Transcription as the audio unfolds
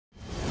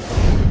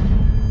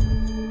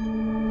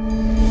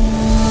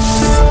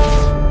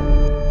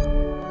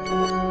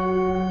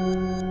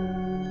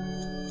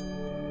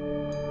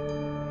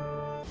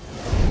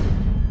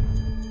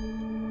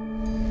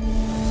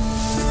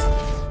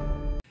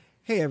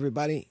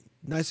everybody.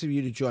 Nice of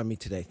you to join me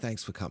today.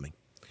 Thanks for coming.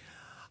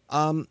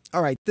 All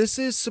right, this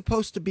is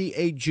supposed to be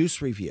a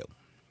juice review.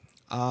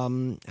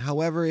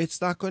 However,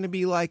 it's not going to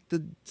be like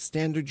the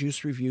standard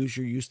juice reviews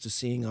you're used to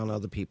seeing on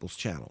other people's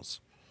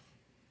channels.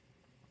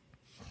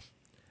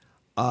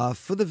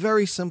 For the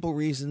very simple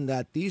reason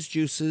that these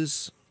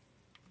juices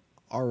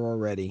are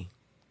already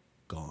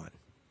gone.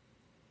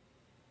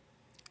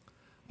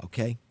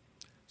 Okay?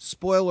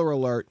 Spoiler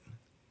alert,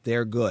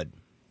 they're good.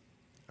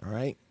 All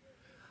right?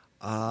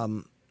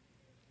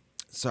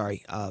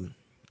 Sorry,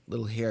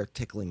 little hair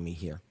tickling me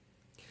here.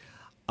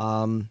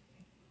 I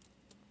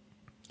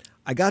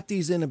got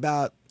these in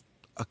about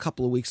a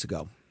couple of weeks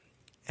ago.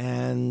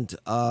 And,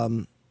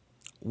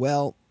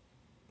 well,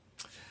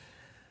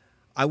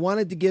 I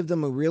wanted to give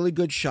them a really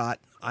good shot.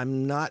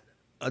 I'm not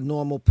a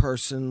normal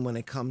person when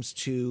it comes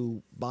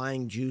to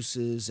buying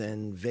juices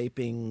and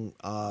vaping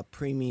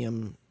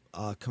premium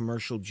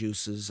commercial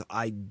juices.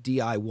 I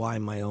DIY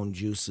my own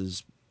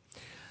juices,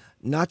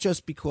 not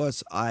just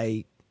because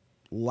I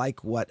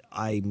like what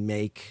I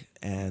make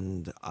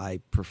and I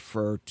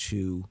prefer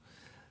to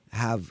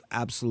have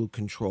absolute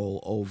control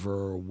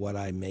over what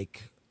I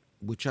make,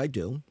 which I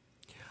do,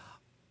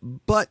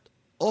 but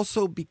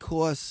also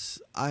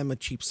because I'm a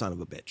cheap son of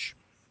a bitch.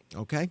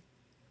 Okay?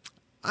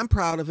 I'm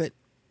proud of it.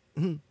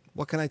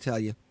 What can I tell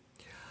you?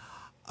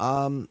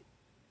 I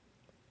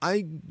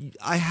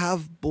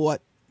have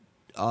bought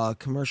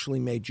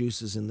commercially made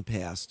juices in the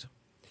past.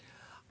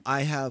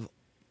 I have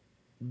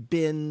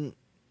been,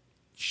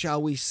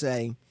 shall we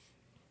say,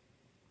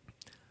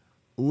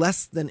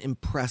 less than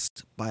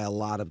impressed by a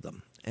lot of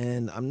them.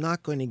 And I'm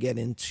not going to get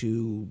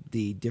into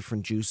the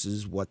different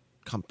juices, what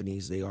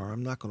companies they are.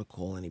 I'm not going to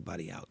call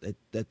anybody out.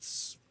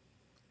 It's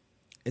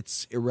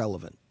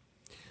irrelevant.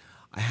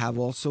 I have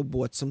also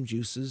bought some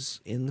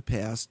juices in the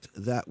past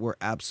that were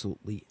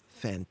absolutely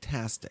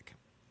fantastic.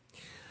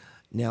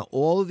 Now,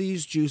 all of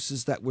these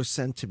juices that were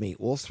sent to me,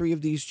 all three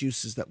of these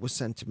juices that were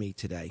sent to me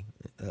today,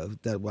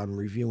 that I'm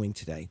reviewing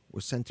today, were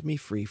sent to me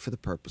free for the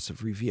purpose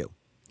of review.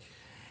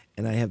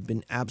 And I have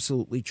been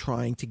absolutely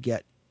trying to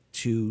get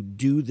to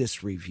do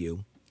this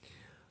review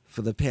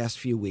for the past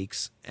few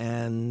weeks.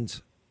 And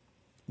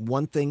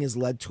one thing has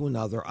led to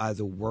another.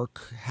 Either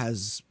work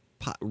has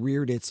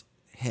reared its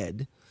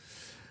head,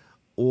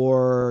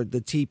 or the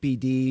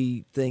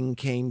TPD thing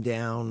came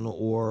down,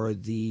 or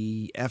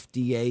the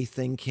FDA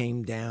thing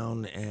came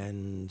down,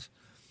 and,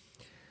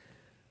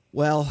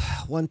 well,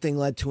 one thing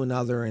led to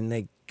another, and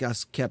they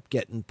just kept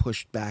getting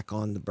pushed back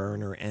on the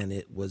burner, and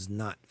it was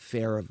not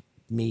fair of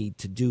me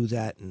to do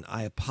that, and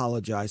I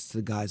apologize to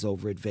the guys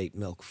over at Vape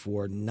Milk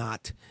for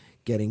not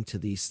getting to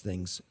these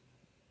things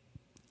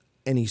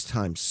any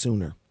time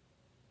sooner.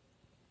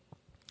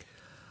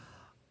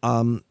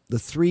 The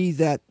three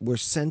that were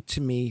sent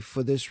to me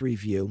for this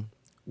review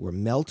were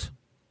Melt,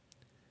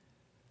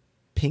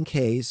 Pink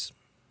Haze,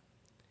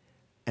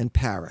 and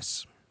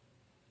Paris.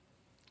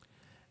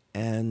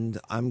 And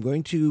I'm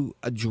going to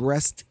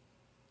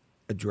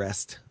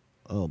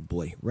oh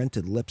boy,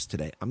 rented lips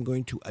today. I'm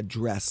going to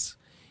address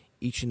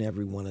each and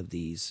every one of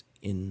these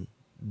in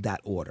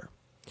that order.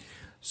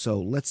 So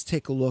let's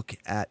take a look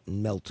at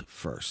Melt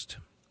first.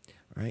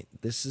 All right,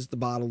 this is the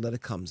bottle that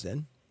it comes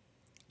in.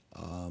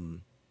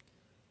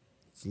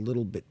 It's a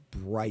little bit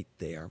bright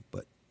there,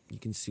 but you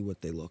can see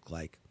what they look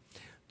like.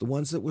 The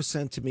ones that were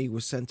sent to me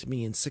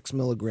in 6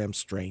 milligram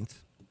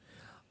strength.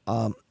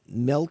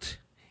 Melt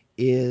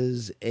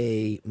is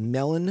a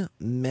melon,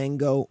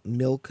 mango,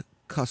 milk,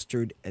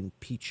 custard, and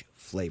peach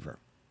flavor.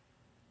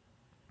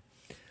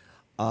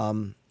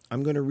 I'm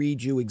going to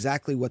read you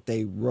exactly what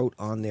they wrote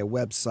on their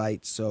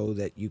website so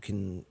that you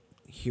can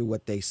hear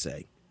what they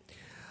say.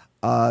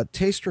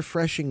 Taste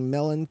refreshing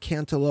melon,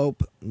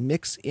 cantaloupe,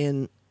 mix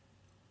in...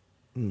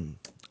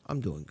 I'm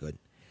doing good.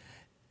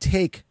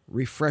 Take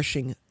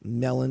refreshing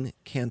melon,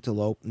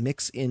 cantaloupe,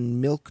 mix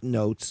in milk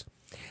notes,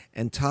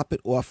 and top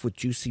it off with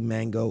juicy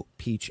mango,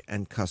 peach,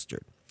 and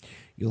custard.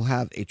 You'll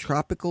have a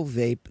tropical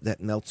vape that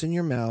melts in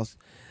your mouth.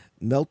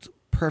 Melt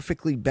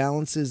perfectly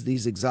balances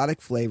these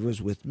exotic flavors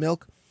with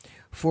milk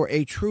for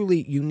a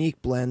truly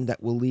unique blend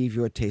that will leave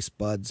your taste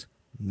buds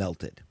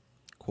melted.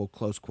 Quote,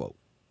 close quote.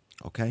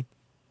 Okay?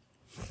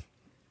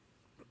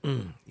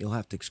 You'll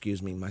have to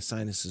excuse me. My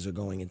sinuses are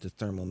going into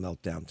thermal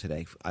meltdown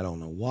today. I don't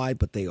know why,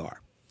 but they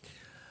are.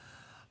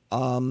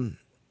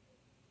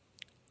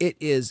 It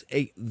is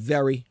a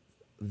very,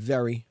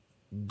 very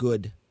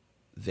good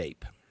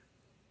vape.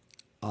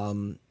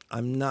 I'm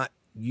not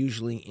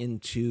usually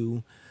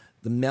into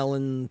the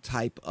melon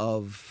type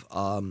of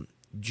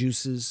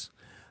juices,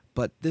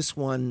 but this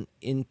one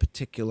in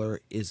particular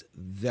is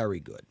very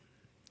good.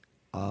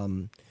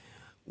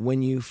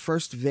 When you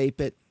first vape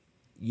it,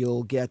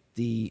 you'll get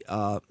the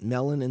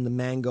melon and the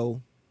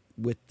mango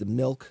with the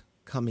milk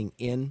coming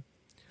in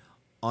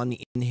on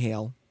the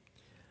inhale.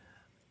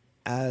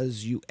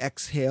 As you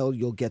exhale,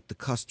 you'll get the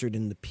custard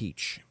and the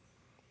peach.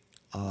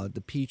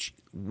 The peach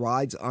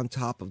rides on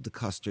top of the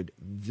custard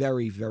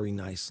very, very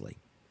nicely.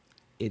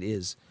 It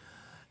is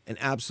an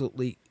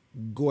absolutely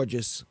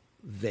gorgeous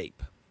vape.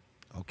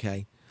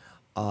 Okay?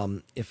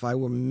 If I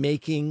were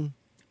making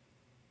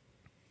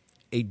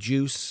a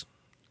juice,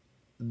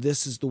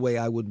 this is the way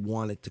I would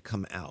want it to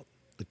come out.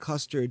 The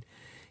custard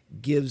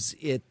gives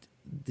it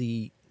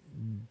the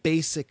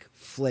basic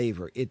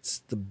flavor. It's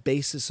the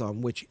basis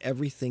on which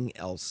everything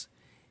else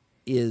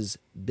is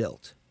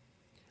built.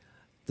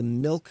 The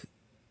milk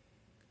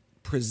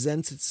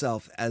presents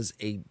itself as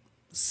a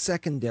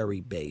secondary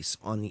base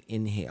on the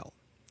inhale.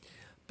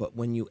 But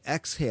when you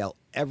exhale,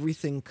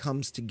 everything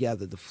comes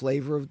together. The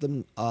flavor of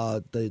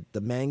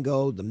the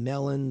mango, the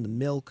melon, the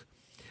milk,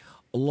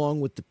 along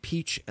with the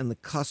peach and the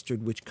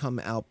custard, which come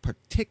out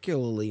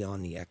particularly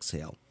on the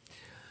exhale,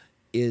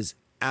 is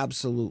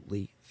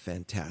absolutely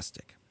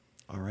fantastic.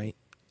 All right?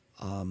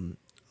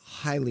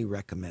 Highly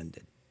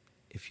recommended.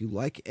 If you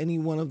like any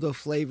one of the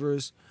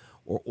flavors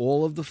or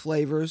all of the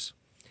flavors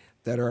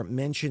that are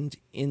mentioned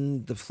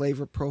in the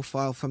flavor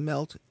profile for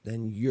Melt,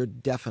 then you're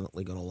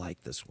definitely going to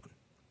like this one.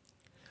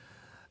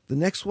 The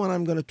next one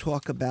I'm going to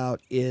talk about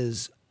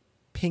is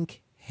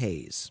Pink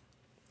Haze.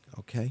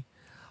 Okay?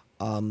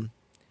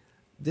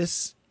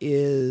 This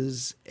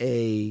is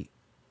a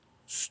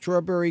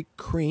strawberry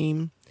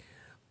cream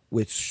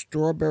with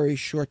strawberry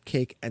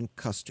shortcake and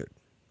custard.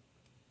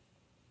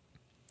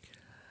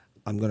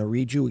 I'm going to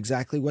read you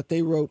exactly what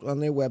they wrote on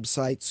their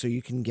website so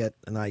you can get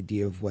an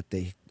idea of what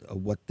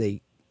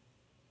they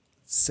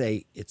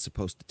say it's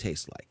supposed to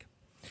taste like.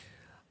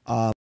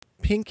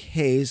 Pink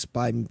Haze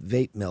by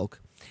Vape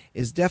Milk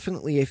is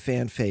definitely a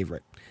fan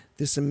favorite.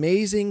 This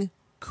amazing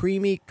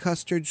creamy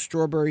custard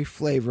strawberry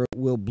flavor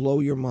will blow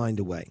your mind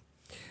away.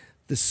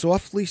 The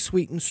softly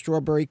sweetened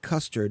strawberry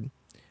custard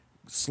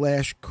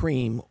 /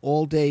 cream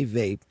all-day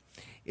vape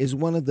is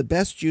one of the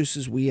best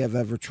juices we have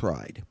ever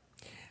tried.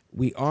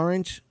 We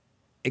aren't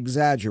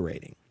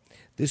exaggerating.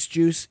 This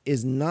juice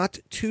is not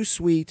too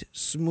sweet,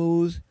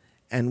 smooth,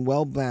 and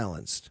well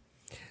balanced.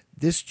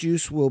 This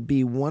juice will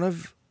be one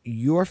of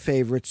your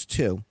favorites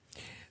too,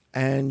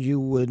 and you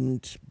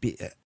wouldn't be,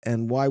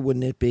 and why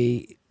wouldn't it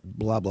be?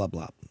 Blah blah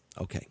blah.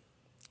 Okay,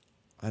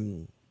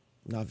 I'm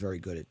not very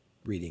good at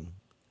reading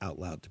out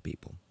loud to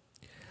people.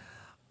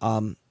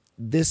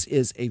 This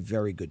is a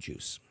very good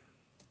juice.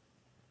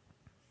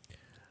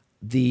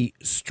 The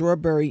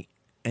strawberry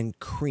and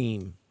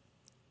cream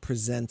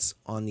presents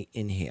on the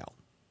inhale.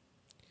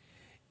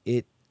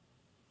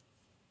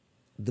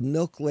 The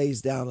milk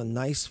lays down a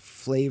nice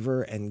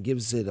flavor and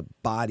gives it a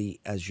body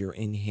as you're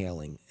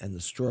inhaling, and the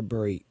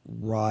strawberry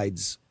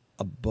rides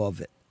above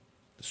it.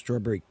 The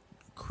strawberry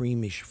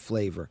creamish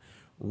flavor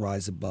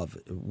rides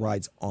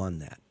on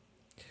that.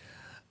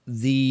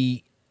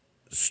 The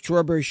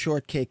strawberry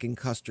shortcake and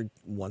custard,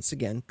 once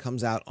again,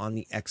 comes out on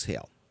the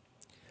exhale.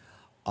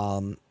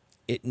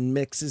 It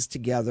mixes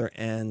together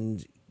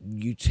and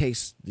you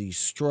taste the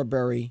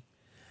strawberry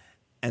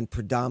and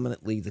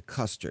predominantly the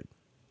custard,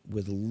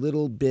 with a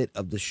little bit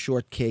of the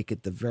shortcake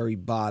at the very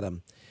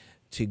bottom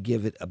to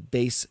give it a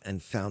base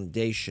and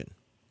foundation.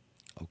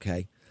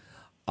 Okay?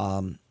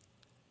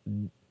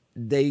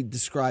 They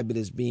describe it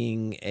as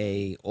being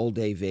a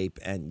all-day vape,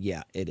 and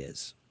yeah, it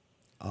is.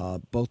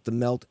 Both the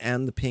Melt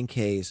and the Pink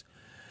Haze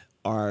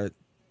are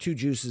two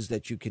juices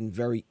that you can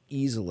very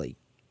easily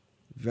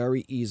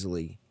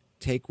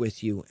take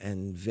with you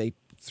and vape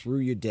through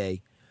your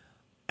day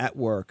at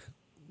work,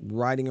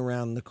 riding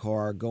around in the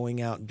car,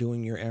 going out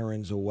doing your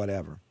errands or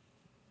whatever.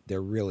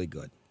 They're really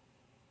good.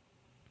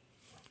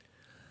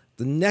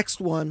 The next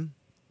one,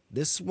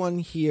 this one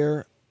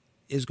here,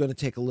 is going to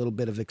take a little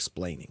bit of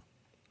explaining.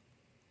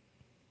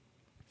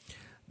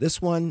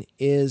 This one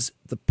is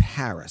the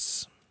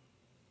Paris.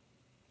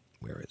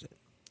 Where is it?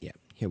 Yeah,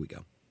 here we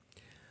go.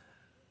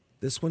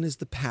 This one is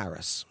the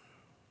Paris.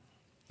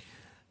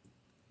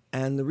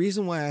 And the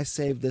reason why I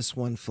saved this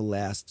one for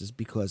last is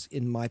because,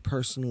 in my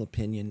personal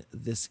opinion,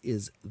 this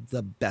is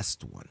the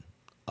best one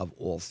of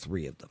all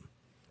three of them.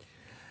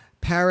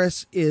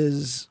 Paris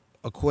is,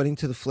 according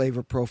to the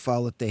flavor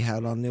profile that they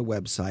had on their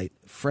website,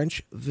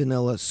 French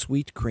vanilla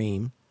sweet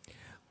cream,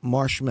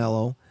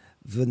 marshmallow,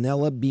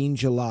 vanilla bean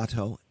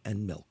gelato,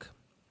 and milk.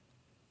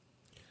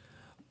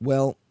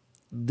 Well,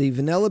 the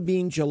vanilla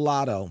bean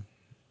gelato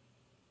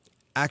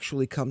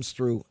actually comes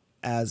through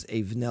as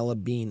a vanilla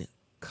bean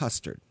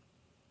custard.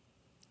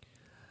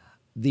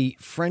 The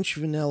French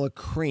vanilla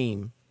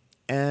cream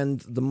and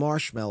the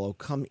marshmallow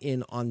come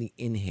in on the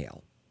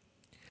inhale.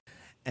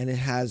 And it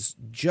has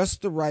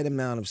just the right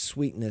amount of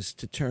sweetness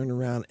to turn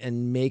around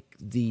and make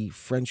the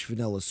French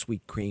vanilla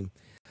sweet cream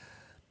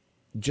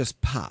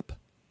just pop.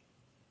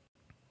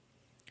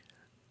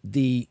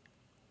 The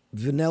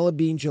vanilla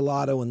bean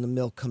gelato and the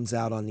milk comes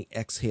out on the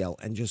exhale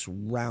and just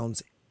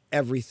rounds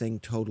everything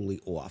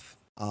totally off.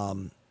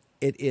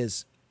 It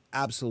is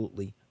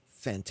absolutely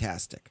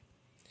fantastic.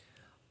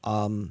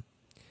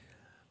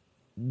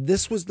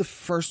 This was the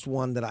first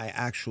one that I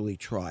actually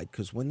tried,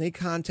 because when they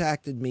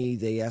contacted me,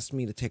 they asked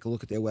me to take a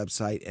look at their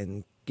website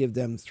and give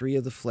them 3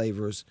 of the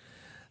flavors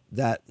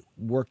that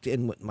worked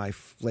in with my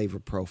flavor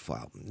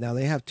profile. Now,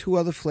 they have 2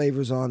 other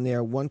flavors on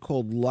there, one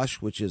called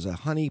Lush, which is a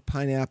honey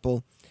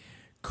pineapple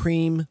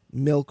cream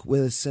milk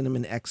with a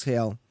cinnamon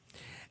exhale,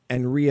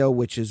 and Rio,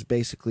 which is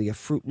basically a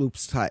Fruit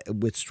Loops type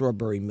with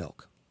strawberry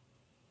milk.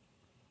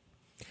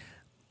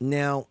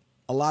 Now,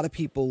 a lot of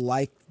people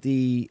like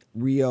the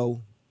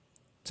Rio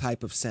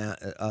type of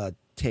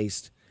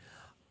taste.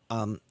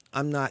 I'm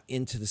not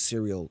into the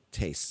cereal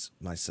tastes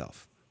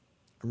myself.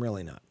 I'm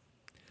really not.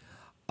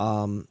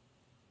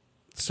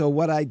 So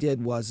what I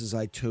did was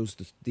I chose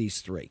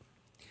these three.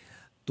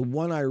 The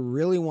one I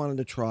really wanted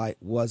to try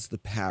was the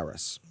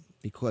Paris,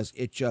 because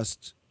it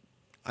just,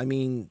 I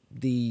mean,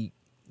 the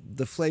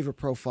flavor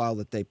profile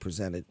that they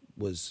presented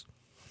was,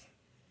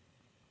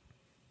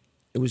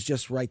 it was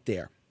just right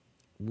there,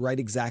 right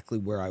exactly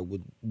where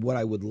what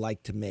I would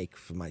like to make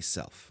for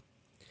myself.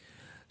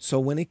 So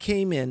when it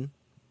came in,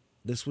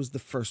 this was the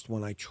first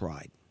one I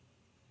tried.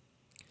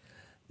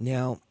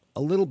 Now,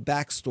 a little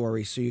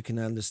backstory so you can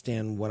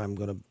understand what I'm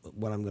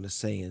gonna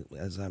say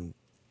as I'm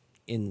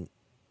in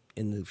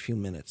the few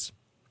minutes.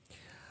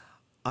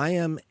 I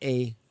am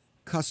a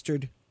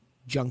custard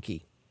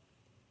junkie.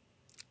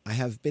 I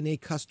have been a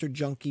custard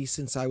junkie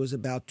since I was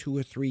about 2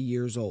 or 3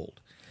 years old.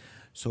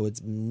 So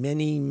it's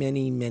many,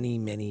 many, many,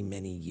 many,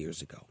 many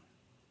years ago.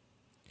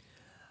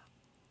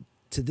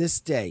 To this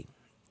day,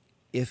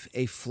 if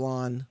a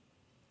flan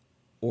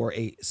or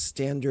a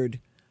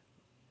standard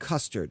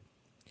custard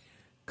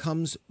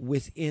comes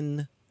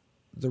within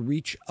the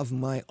reach of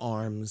my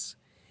arms,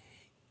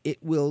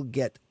 it will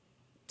get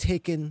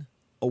taken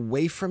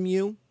away from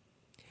you,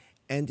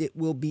 and it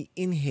will be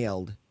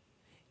inhaled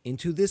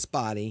into this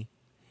body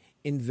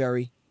in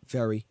very,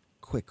 very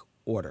quick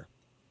order.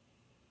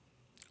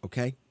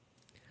 Okay?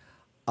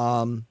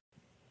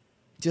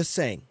 Just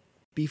saying,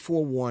 be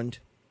forewarned,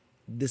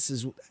 this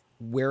is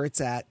where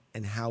it's at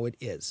and how it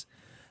is.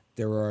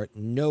 There are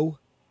no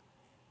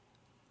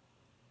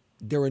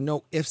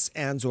ifs,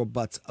 ands, or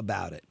buts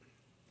about it.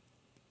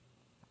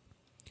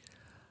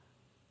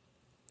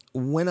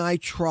 When I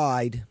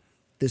tried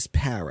this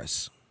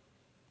Paris,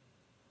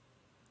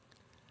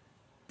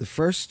 the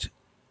first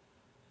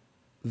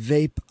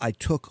vape I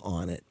took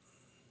on it,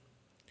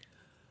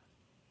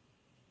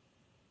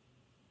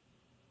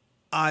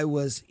 I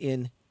was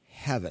in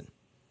heaven.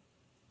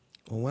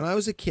 Well, when I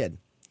was a kid,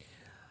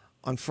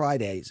 on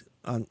Fridays,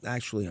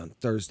 actually on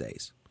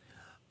Thursdays,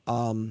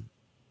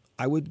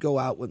 I would go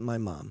out with my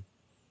mom.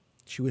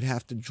 She would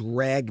have to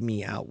drag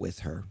me out with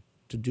her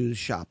to do the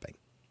shopping.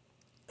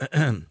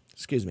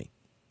 Excuse me.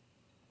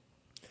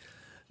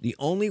 The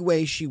only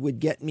way she would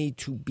get me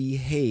to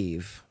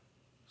behave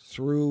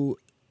through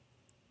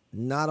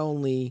not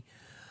only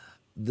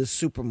the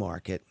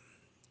supermarket,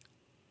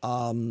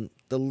 the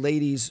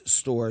ladies'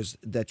 stores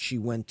that she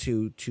went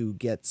to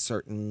get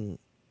certain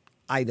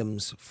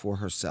items for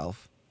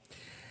herself,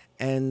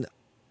 and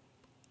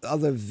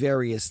other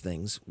various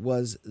things,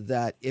 was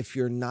that if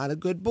you're not a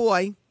good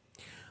boy,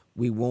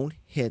 we won't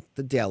hit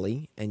the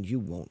deli and you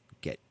won't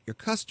get your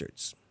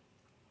custards.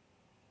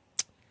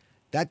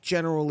 That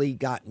generally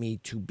got me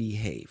to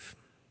behave.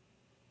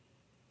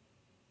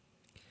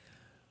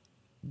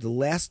 The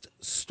last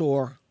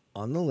store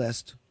on the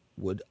list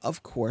would,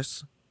 of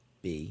course,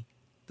 be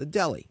the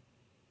deli.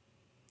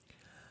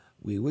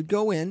 We would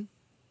go in.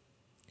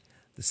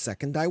 The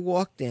second I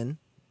walked in,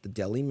 the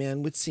deli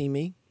man would see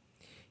me.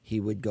 He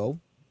would go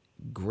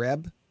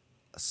grab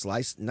a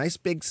nice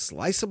big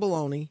slice of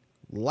bologna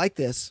like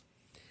this,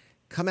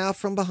 come out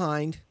from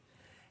behind,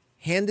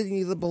 handed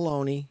me the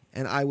bologna,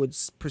 and I would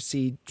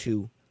proceed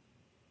to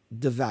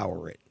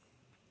devour it.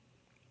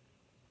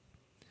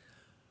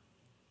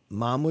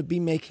 Mom would be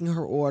making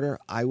her order.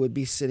 I would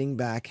be sitting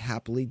back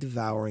happily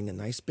devouring a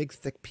nice big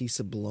thick piece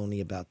of bologna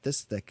about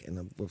this thick. And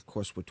of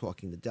course, we're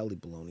talking the deli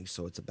bologna,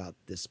 so it's about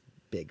this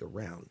big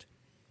around.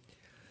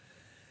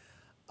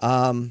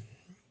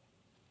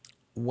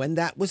 When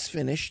that was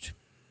finished,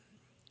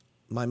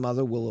 my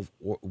mother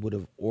would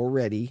have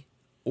already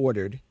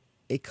ordered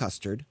a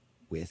custard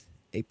with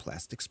a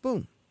plastic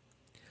spoon,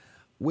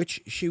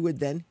 which she would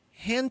then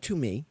hand to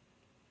me,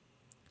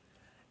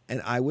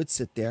 and I would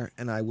sit there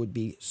and I would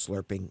be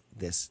slurping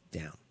this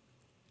down,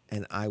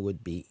 and I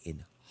would be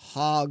in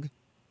hog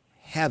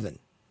heaven.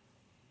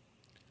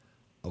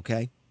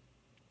 Okay?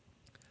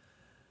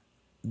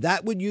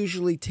 That would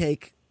usually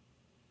take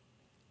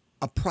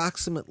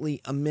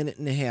approximately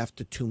 1.5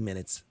 to 2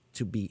 minutes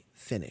to be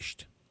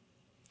finished,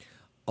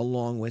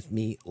 along with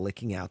me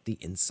licking out the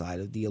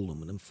inside of the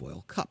aluminum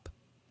foil cup.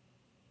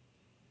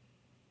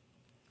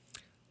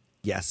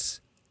 Yes,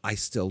 I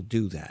still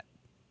do that,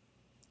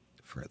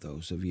 for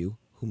those of you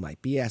who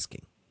might be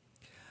asking.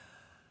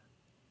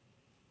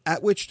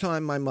 At which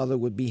time my mother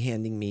would be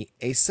handing me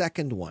a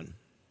second one,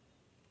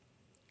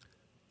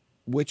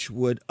 which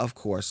would, of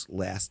course,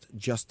 last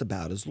just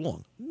about as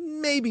long,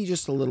 maybe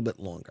just a little bit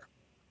longer.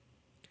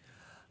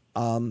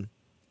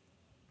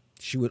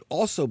 She would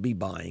also be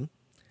buying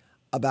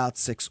about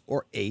 6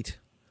 or 8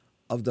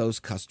 of those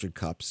custard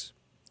cups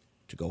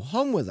to go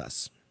home with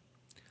us.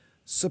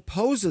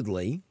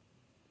 Supposedly,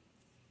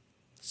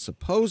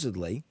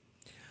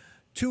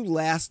 to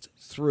last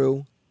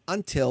through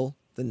until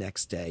the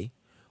next day,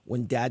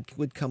 when Dad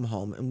would come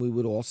home and we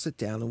would all sit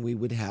down and we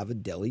would have a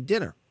deli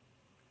dinner.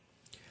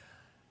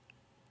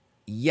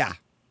 Yeah,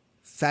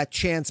 fat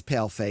chance,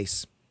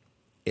 paleface.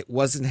 It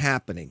wasn't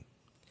happening.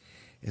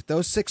 If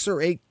those 6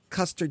 or 8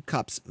 custard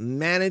cups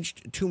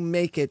managed to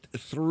make it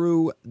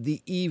through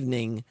the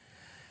evening,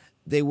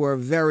 they were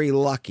very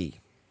lucky.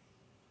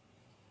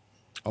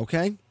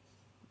 Okay?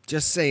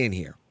 Just saying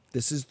here.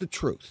 This is the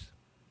truth.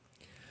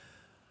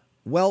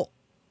 Well,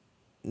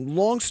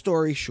 long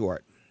story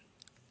short,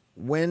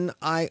 when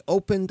I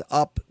opened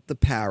up the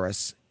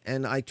Paris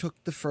and I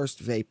took the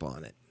first vape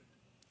on it,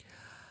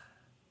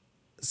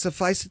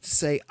 suffice it to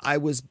say, I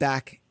was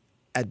back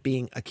at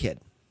being a kid.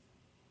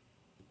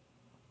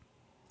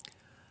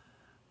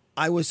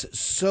 I was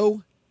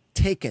so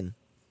taken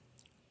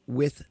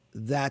with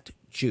that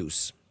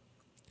juice.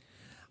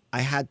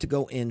 I had to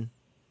go in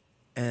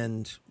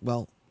and,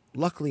 well,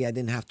 luckily I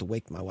didn't have to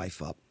wake my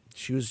wife up.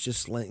 She was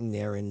just laying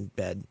there in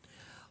bed,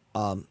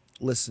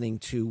 listening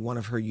to one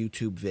of her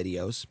YouTube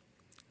videos.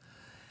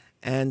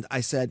 And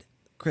I said,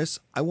 Chris,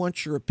 I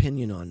want your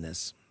opinion on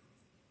this.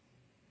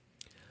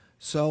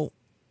 So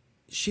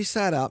she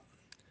sat up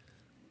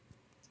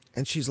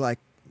and she's like,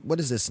 what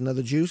is this,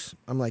 another juice?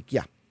 I'm like,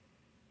 yeah.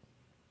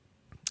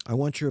 I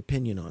want your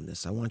opinion on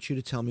this. I want you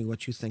to tell me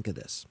what you think of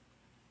this.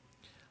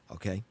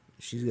 Okay.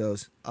 She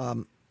goes,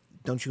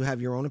 don't you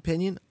have your own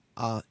opinion?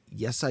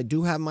 Yes, I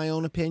do have my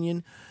own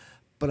opinion,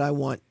 but I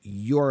want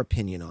your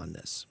opinion on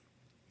this.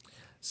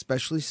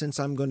 Especially since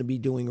I'm going to be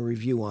doing a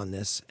review on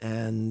this,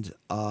 and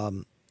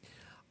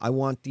I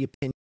want the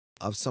opinion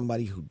of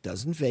somebody who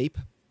doesn't vape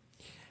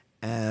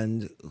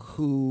and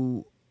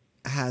who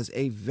has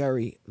a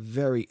very,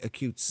 very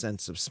acute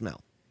sense of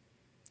smell.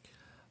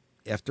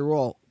 After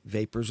all,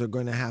 vapors are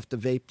going to have to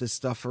vape this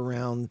stuff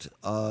around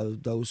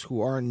those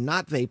who are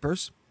not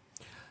vapors.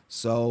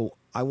 So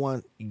I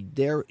want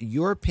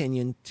your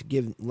opinion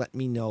to let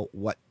me know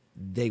what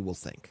they will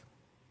think.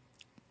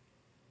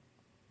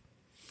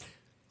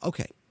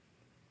 Okay,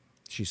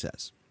 she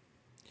says.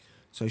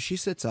 So she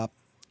sits up,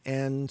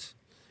 and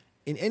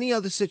in any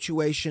other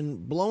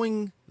situation,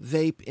 blowing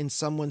vape in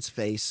someone's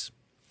face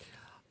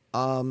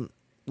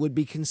would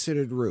be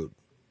considered rude.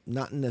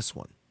 Not in this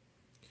one.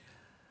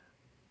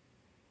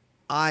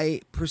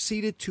 I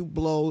proceeded to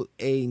blow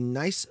a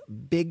nice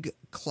big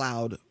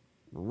cloud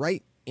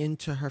right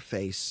into her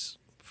face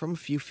from a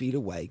few feet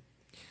away,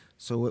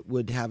 so it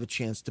would have a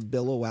chance to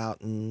billow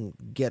out and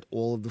get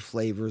all of the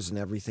flavors and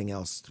everything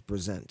else to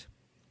present.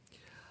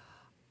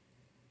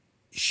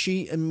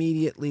 She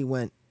immediately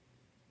went,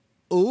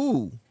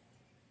 ooh,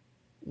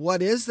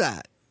 what is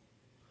that?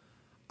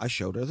 I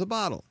showed her the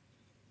bottle.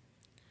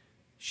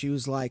 She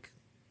was like,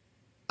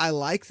 I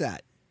like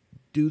that.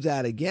 Do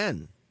that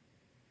again.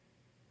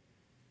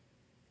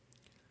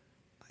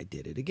 I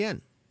did it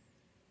again.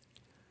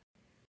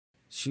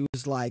 She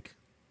was like,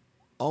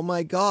 oh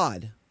my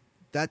God,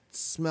 that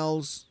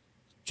smells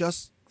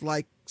just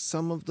like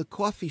some of the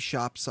coffee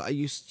shops I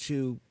used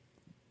to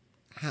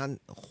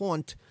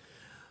haunt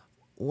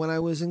when I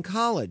was in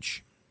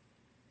college.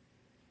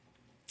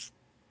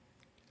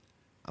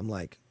 I'm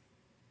like,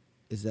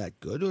 is that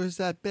good or is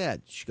that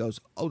bad? She goes,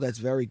 oh, that's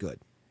very good.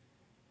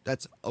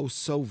 That's oh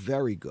so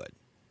very good.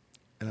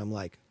 And I'm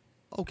like,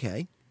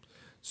 okay,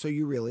 so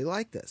you really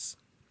like this?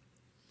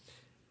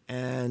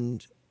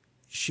 And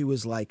she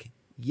was like,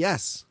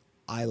 yes,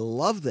 I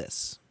love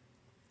this.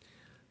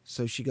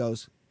 So she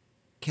goes,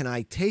 can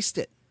I taste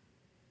it?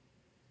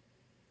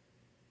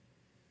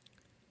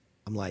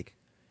 I'm like,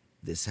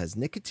 this has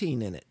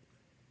nicotine in it.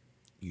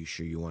 You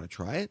sure you want to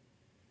try it?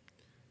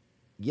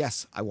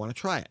 Yes, I want to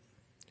try it.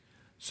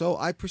 So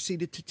I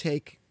proceeded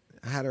to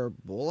had her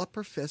ball up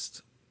her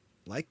fist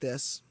like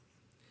this,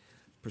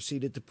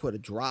 proceeded to put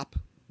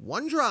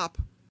one drop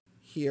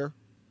here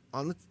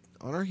on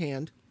her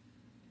hand.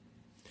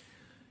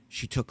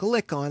 She took a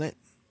lick on it,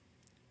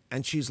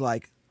 and she's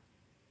like,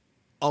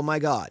 oh my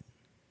God,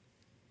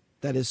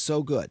 that is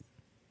so good.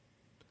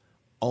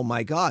 Oh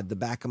my God, the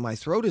back of my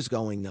throat is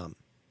going numb.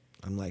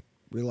 I'm like,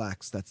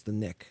 relax, that's the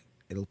nick.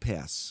 It'll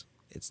pass.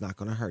 It's not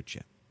going to hurt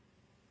you.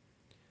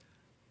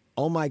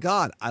 Oh my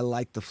God, I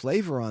like the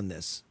flavor on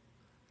this.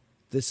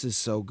 This is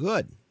so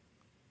good.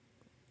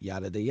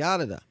 Yada da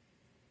yada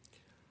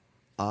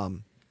da.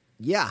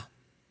 Yeah.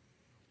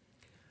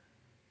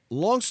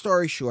 Long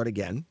story short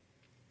again,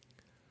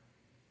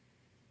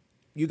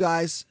 you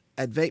guys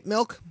at Vape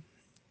Milk,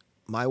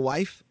 my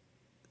wife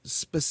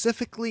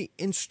specifically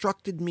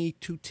instructed me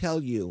to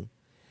tell you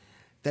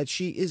that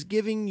she is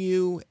giving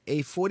you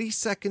a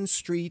 42nd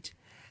Street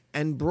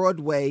and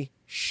Broadway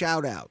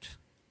shout out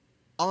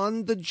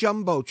on the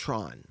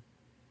Jumbotron.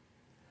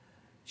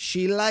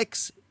 She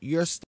likes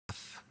your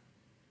stuff.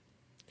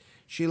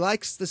 She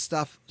likes the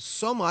stuff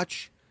so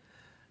much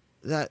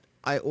that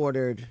I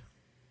ordered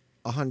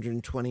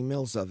 120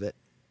 mils of it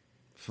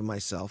for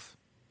myself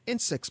in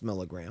 6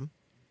 milligram.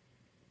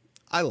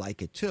 I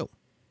like it too.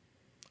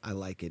 I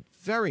like it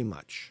very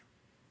much.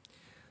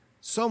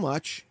 So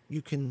much,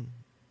 you can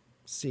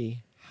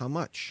see how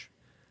much.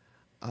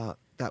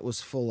 That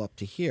was full up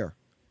to here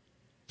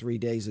 3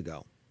 days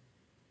ago.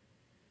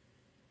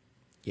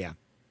 Yeah,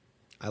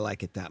 I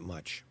like it that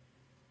much.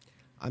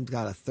 I've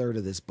got a third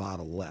of this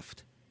bottle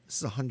left. This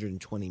is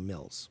 120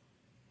 mils.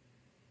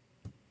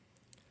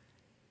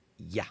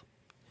 Yeah.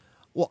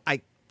 Well,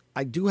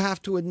 I do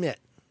have to admit,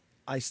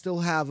 I still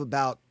have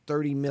about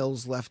 30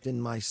 mils left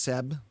in my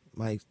Seb,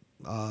 my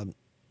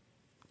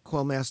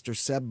Coilmaster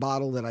Seb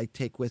bottle that I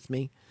take with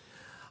me.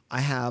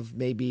 I have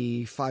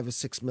maybe 5 or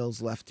 6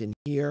 mils left in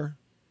here.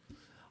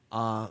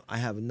 I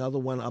have another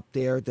one up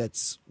there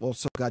that's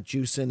also got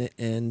juice in it,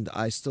 and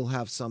I still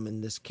have some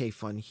in this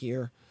K-Fun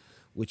here,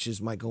 which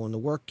is my going to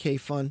work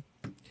K-Fun.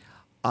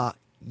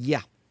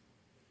 Yeah.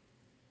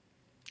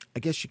 I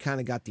guess you kind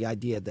of got the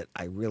idea that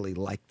I really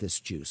like this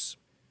juice.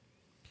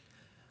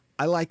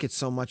 I like it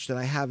so much that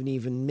I haven't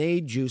even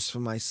made juice for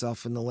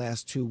myself in the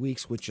last 2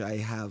 weeks, which I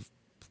have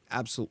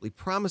absolutely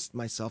promised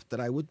myself that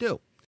I would do.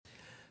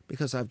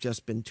 Because I've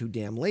just been too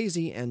damn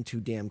lazy and too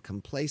damn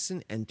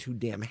complacent and too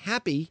damn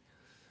happy,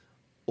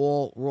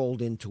 all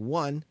rolled into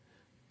one,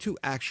 to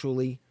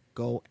actually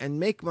go and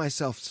make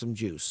myself some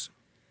juice.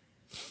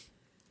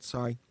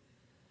 Sorry.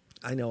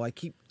 I know I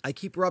keep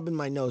rubbing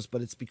my nose,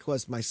 but it's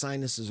because my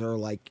sinuses are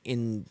like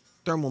in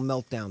thermal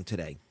meltdown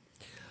today.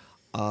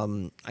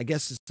 I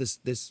guess it's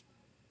this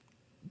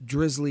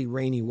drizzly,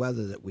 rainy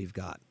weather that we've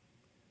got.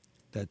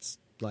 That's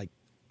like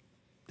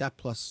that.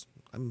 Plus,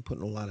 I'm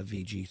putting a lot of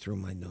VG through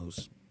my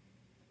nose.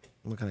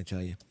 What can I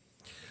tell you?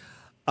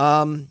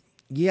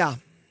 Yeah.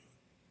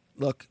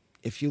 Look,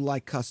 if you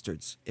like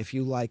custards, if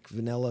you like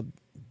vanilla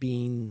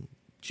bean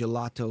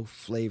gelato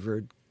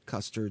flavored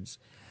custards,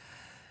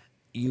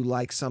 you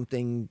like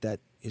something that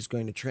is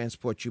going to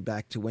transport you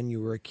back to when you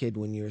were a kid,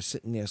 when you were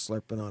sitting there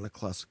slurping on a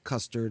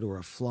custard or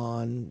a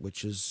flan,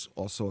 which is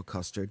also a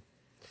custard.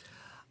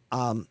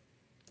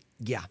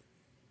 Yeah,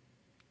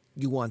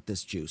 you want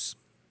this juice.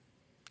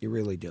 You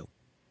really do.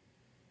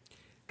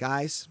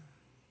 Guys,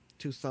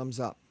 2 thumbs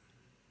up.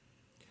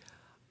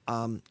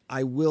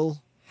 I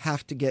will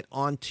have to get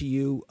on to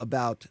you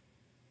about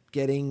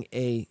getting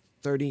a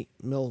 30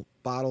 ml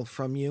bottle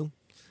from you.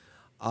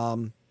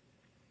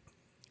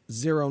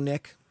 Zero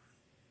Nick.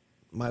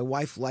 My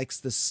wife likes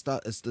the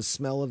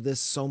smell of this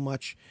so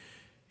much,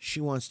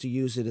 she wants to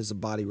use it as a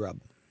body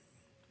rub.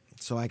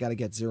 So I got to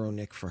get Zero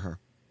Nick for her.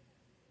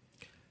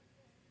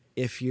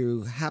 If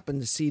you happen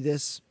to see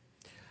this,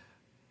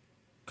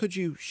 could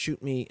you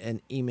shoot me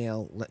an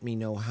email, let me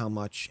know how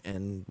much,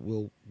 and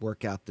we'll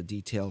work out the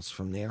details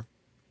from there?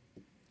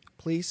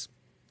 Please?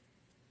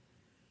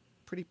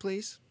 Pretty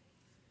please?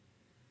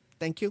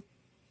 Thank you.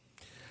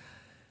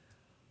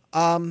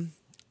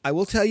 I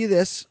will tell you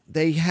this.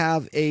 They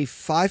have a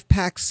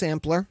 5-pack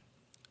sampler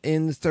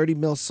in the 30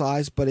 ml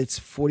size, but it's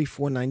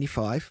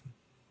 $44.95.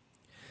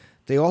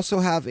 They also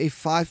have a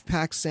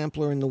 5-pack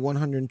sampler in the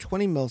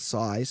 120 ml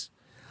size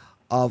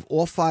of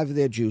all 5 of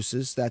their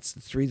juices. That's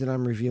the 3 that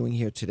I'm reviewing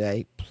here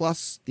today,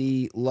 plus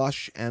the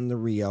Lush and the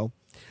Rio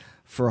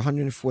for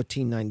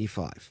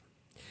 $114.95.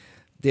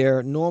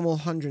 Their normal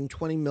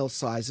 120 ml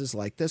sizes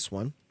like this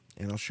one,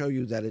 and I'll show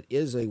you that it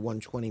is a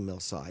 120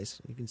 ml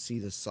size. You can see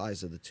the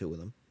size of the 2 of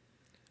them.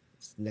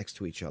 It's next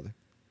to each other.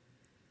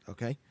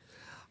 Okay?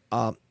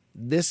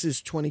 This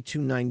is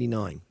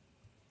 $22.99.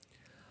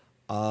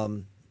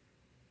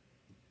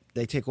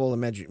 They take all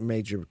the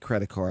major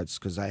credit cards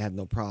because I had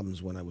no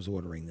problems when I was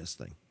ordering this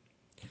thing.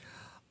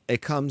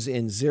 It comes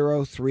in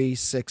 0, 3,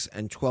 6,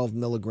 and 12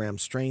 milligram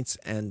strengths,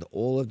 and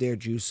all of their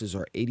juices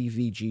are 80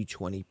 VG,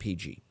 20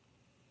 PG.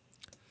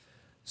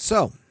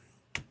 So,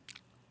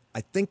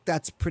 I think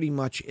that's pretty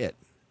much it.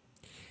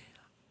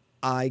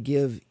 I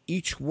give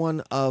each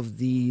one of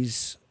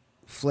these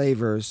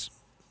flavors,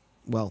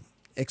 well,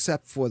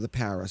 except for the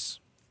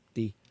Paris,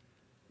 the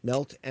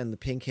Melt and the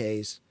Pink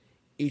Haze,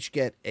 each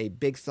get a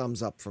big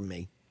thumbs up from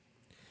me.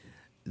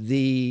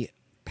 The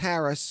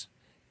Paris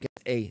get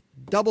a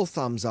double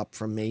thumbs up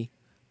from me,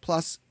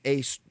 plus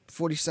a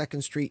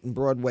 42nd Street and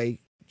Broadway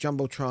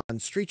Jumbotron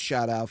street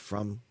shout out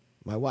from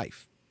my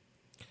wife.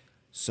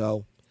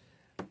 So,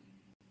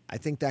 I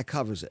think that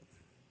covers it.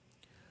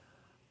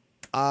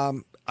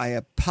 I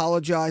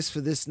apologize for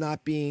this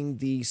not being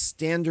the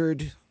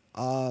standard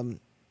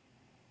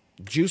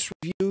juice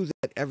review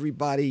that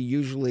everybody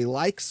usually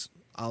likes.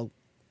 I'll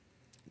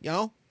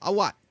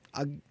what?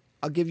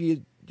 I'll give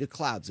you the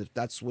clouds if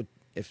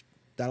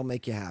that'll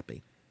make you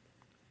happy.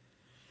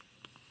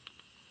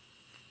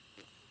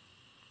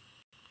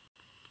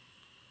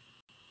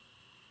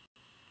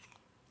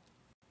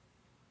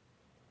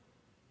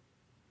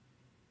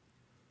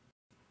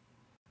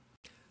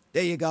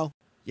 There you go.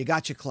 You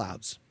got your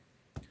clouds.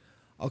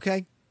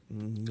 Okay?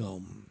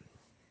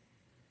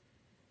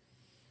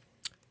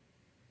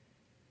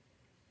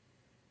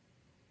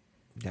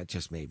 That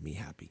just made me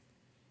happy.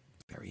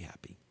 Very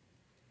happy.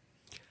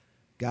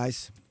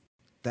 Guys,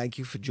 thank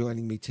you for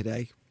joining me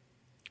today.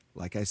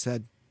 Like I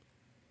said,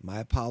 my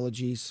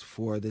apologies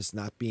for this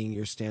not being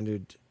your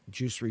standard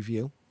juice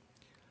review.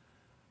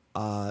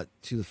 To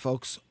the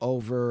folks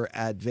over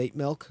at Vape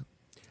Milk,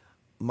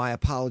 my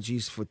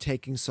apologies for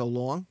taking so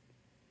long.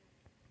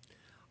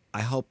 I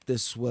hope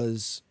this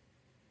was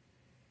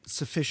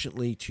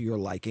sufficiently to your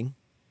liking.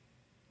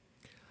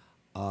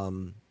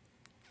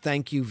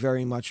 thank you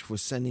very much for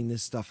sending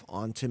this stuff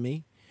on to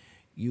me.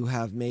 You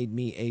have made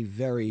me a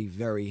very,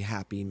 very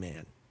happy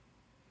man.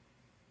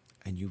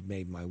 And you've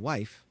made my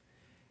wife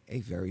a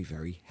very,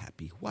 very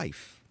happy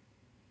wife,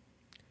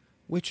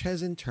 which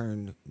has in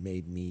turn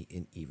made me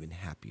an even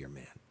happier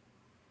man.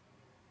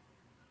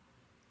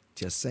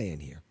 Just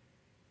saying here.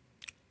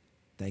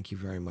 Thank you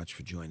very much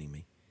for joining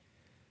me.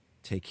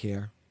 Take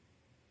care.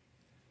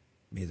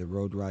 May the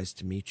road rise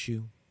to meet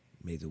you.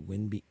 May the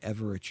wind be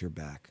ever at your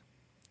back.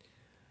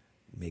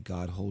 May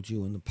God hold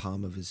you in the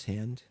palm of his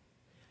hand.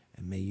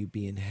 And may you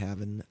be in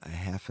heaven a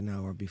half an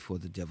hour before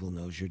the devil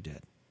knows you're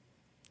dead.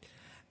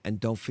 And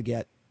don't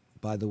forget,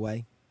 by the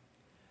way,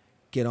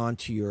 get on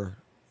to your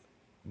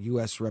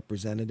U.S.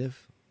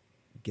 representative.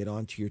 Get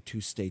on to your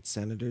 2 state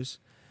senators.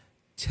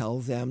 Tell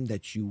them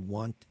that you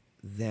want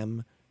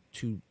them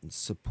to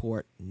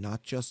support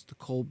not just the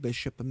Cole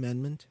Bishop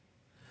Amendment,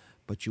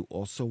 but you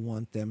also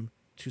want them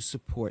to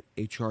support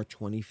H.R.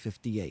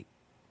 2058.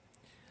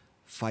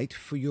 Fight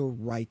for your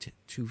right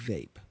to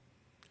vape.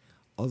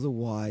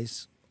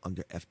 Otherwise,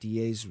 under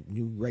FDA's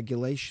new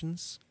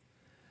regulations,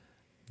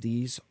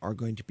 these are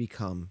going to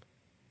become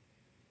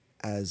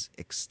as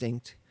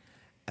extinct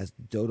as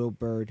the dodo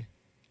bird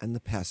and the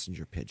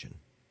passenger pigeon.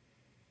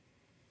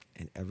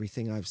 And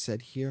everything I've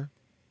said here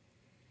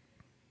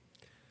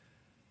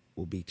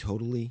will be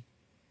totally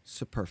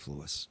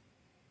superfluous.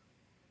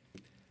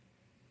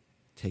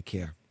 Take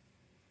care.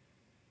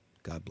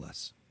 God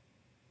bless.